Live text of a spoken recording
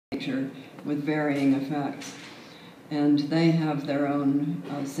nature with varying effects. And they have their own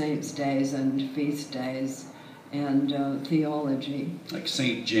saints' days and feast days and theology. Like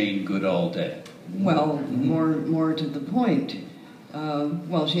St. Jane Goodall Day. Well, more to the point.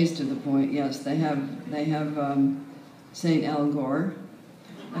 Well, she's to the point. Yes, they have St. Al Gore,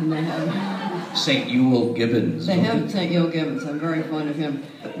 and they have St. Ewell Gibbons. They have St. Ewell Gibbons. I'm very fond of him.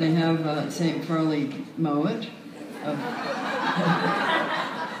 They have St. Farley Mowat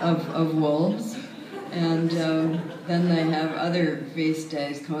of wolves, and then they have other feast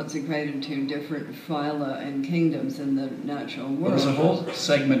days consecrated to different phyla and kingdoms in the natural world. Well, there's a whole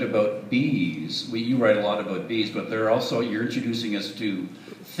segment about bees. You write a lot about bees, but you're introducing us to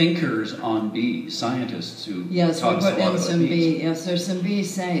thinkers on bees, scientists who talk a lot about bees. Yes, there's some bee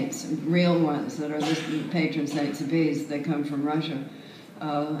saints, real ones that are the patron saints of bees. They come from Russia.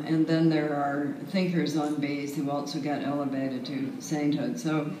 And then there are thinkers on bees who also get elevated to sainthood.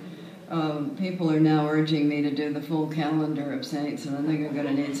 So people are now urging me to do the full calendar of saints, and I think I'm going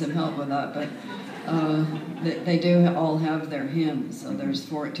to need some help with that. But they do all have their hymns, so there's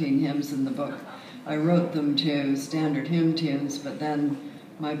 14 hymns in the book. I wrote them to standard hymn tunes, but then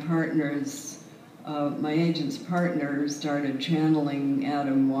my agent's partner started channeling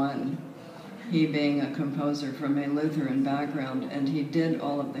Adam 1, he being a composer from a Lutheran background, and he did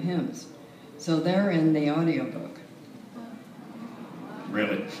all of the hymns. So they're in the audiobook.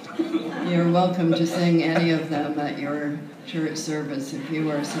 Really? You're welcome to sing any of them at your church service if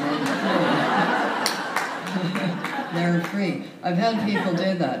you are so inclined. They're free. I've had people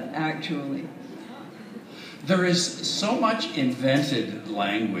do that, actually. There is so much invented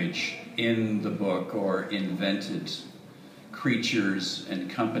language in the book, or invented creatures and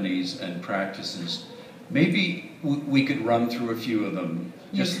companies and practices. Maybe we could run through a few of them.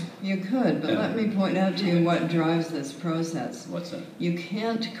 You could, but let me point out to you what drives this process. What's that? You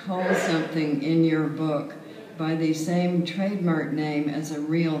can't call something in your book by the same trademark name as a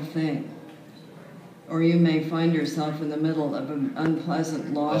real thing, or you may find yourself in the middle of an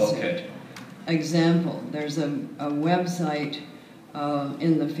unpleasant lawsuit. Okay. Example, there's a website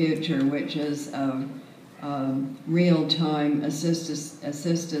in the future which is real-time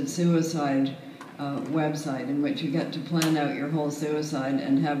assisted suicide website, in which you get to plan out your whole suicide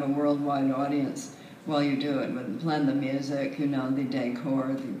and have a worldwide audience while you do it. But plan the music, the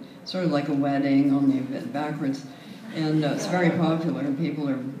decor, sort of like a wedding, only a bit backwards. And it's very popular, and people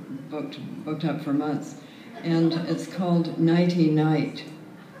are booked up for months. And it's called Nighty Night.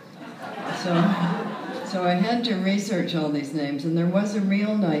 So I had to research all these names, and there was a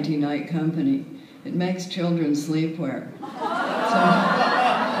real Nighty Night company. It makes children's sleepwear. So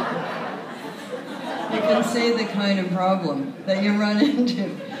you can see the kind of problem that you run into.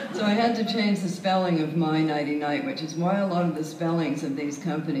 So I had to change the spelling of my Nighty Night, which is why a lot of the spellings of these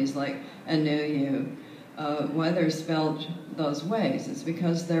companies, like Anu, why they're spelled those ways. It's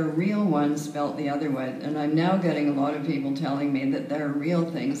because they're real ones spelt the other way. And I'm now getting a lot of people telling me that there are real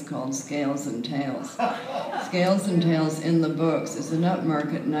things called Scales and Tails. Scales and Tails in the books is an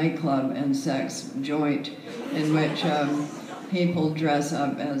upmarket nightclub and sex joint in which people dress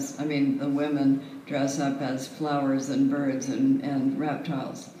up as, the women dress up as flowers and birds and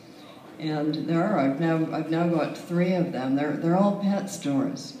reptiles. And there are, I've now got 3 of them. They're all pet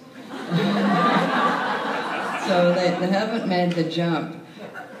stores. So they haven't made the jump,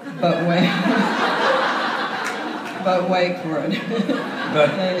 but wait for it.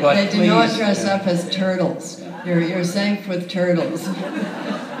 They do not dress up as turtles. You're safe with turtles.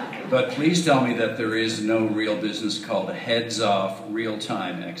 But please tell me that there is no real business called Heads Off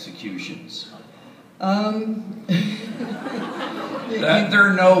Real-Time Executions. There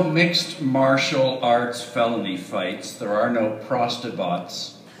are no mixed martial arts felony fights. There are no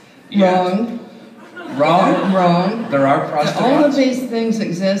prostibots. Wrong. Wrong? Wrong. There are prostibots? All of these things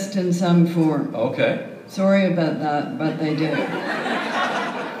exist in some form. Okay. Sorry about that, but they do.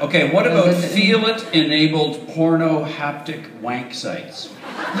 Okay, what about feel-it-enabled porno haptic wank sites?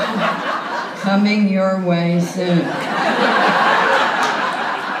 Coming your way soon.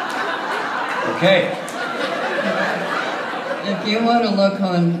 Okay. If you want to look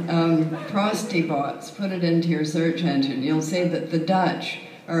on prostibots, put it into your search engine, you'll see that the Dutch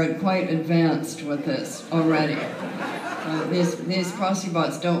are quite advanced with this already. These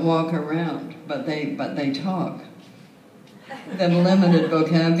prostibots don't walk around, but they talk. They have limited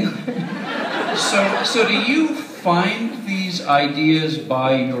vocabulary. So do you find these ideas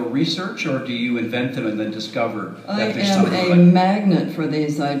by your research, or do you invent them and then discover that there's something? I am a magnet for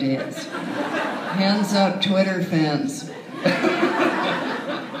these ideas. Hands up, Twitter fans.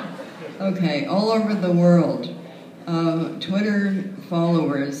 Okay, all over the world, Twitter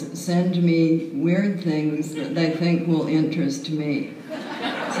followers send me weird things that they think will interest me.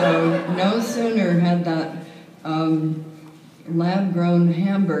 So no sooner had that lab-grown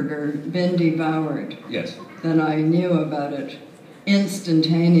hamburger been devoured than I knew about it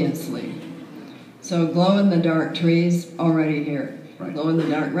instantaneously. So glow-in-the-dark trees already here. Right.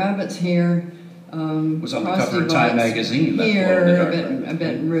 Glow-in-the-dark rabbits here. Was on the cover of Time magazine. Here, a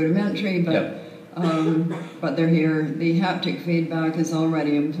bit rudimentary, but but they're here. The haptic feedback is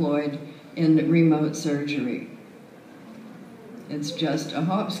already employed in remote surgery. It's just a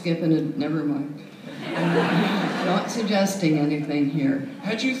hop, skip, and a never mind. Not suggesting anything here.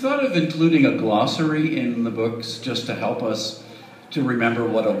 Had you thought of including a glossary in the books just to help us to remember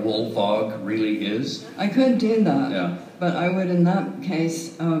what a wool fog really is? I could do that, but I would in that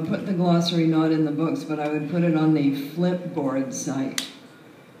case put the glossary not in the books, but I would put it on the Flipboard site.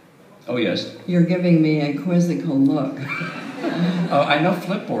 Oh, yes. You're giving me a quizzical look. Oh, I know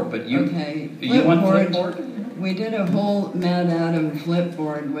Flipboard, but you, you want Flipboard? We did a whole MaddAddam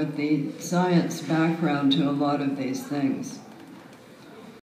Flipboard with the science background to a lot of these things.